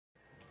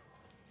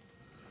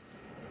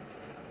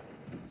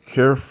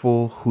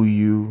Careful who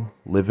you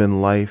live in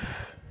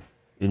life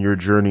in your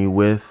journey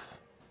with,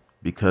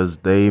 because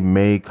they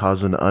may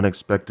cause an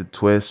unexpected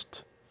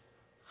twist.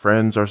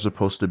 Friends are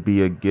supposed to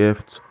be a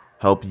gift,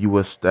 help you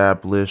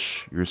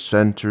establish your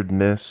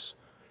centeredness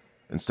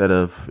instead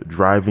of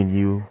driving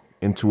you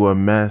into a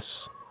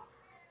mess.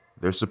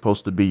 They're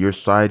supposed to be your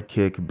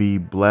sidekick, be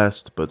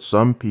blessed, but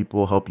some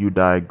people help you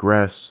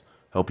digress,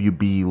 help you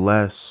be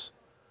less.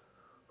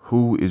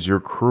 Who is your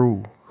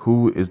crew?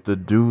 Who is the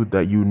dude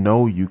that you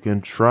know you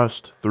can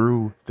trust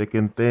through thick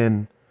and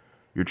thin?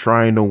 You're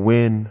trying to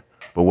win,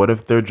 but what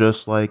if they're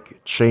just like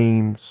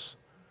chains?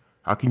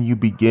 How can you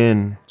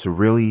begin to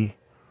really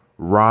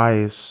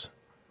rise?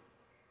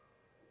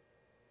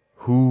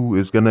 Who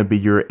is going to be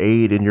your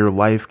aid in your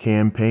life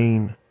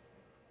campaign?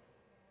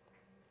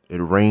 It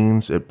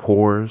rains, it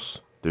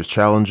pours, there's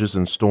challenges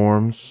and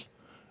storms,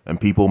 and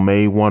people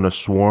may want to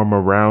swarm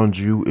around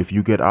you if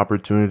you get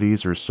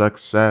opportunities or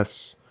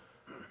success.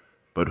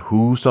 But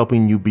who's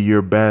helping you be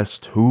your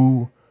best?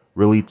 Who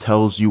really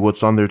tells you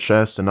what's on their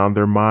chest and on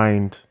their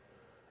mind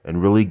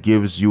and really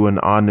gives you an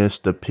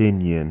honest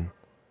opinion?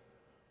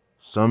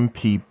 Some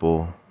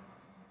people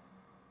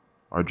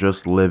are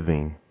just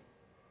living,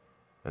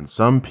 and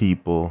some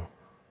people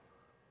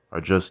are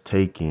just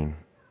taking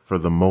for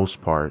the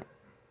most part.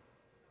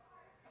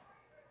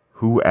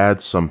 Who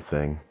adds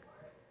something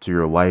to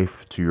your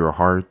life, to your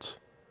heart,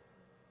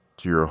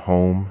 to your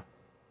home,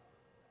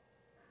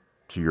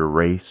 to your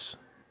race?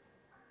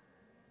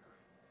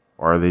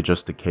 Or are they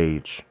just a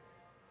cage?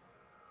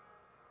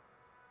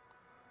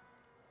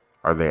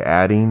 Are they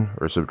adding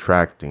or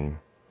subtracting?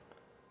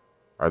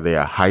 Are they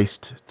a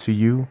heist to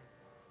you?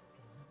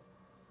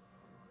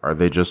 Are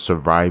they just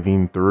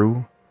surviving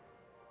through?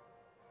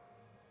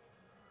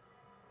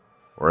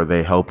 Or are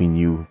they helping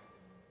you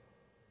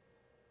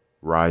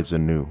rise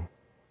anew?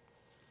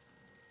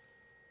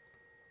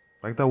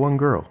 Like that one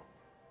girl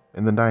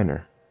in the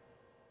diner.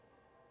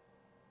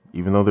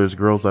 Even though there's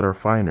girls that are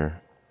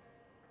finer,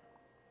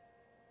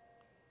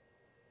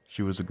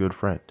 she was a good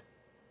friend.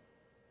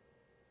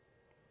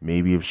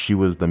 Maybe if she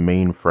was the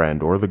main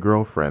friend or the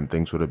girlfriend,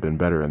 things would have been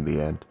better in the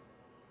end.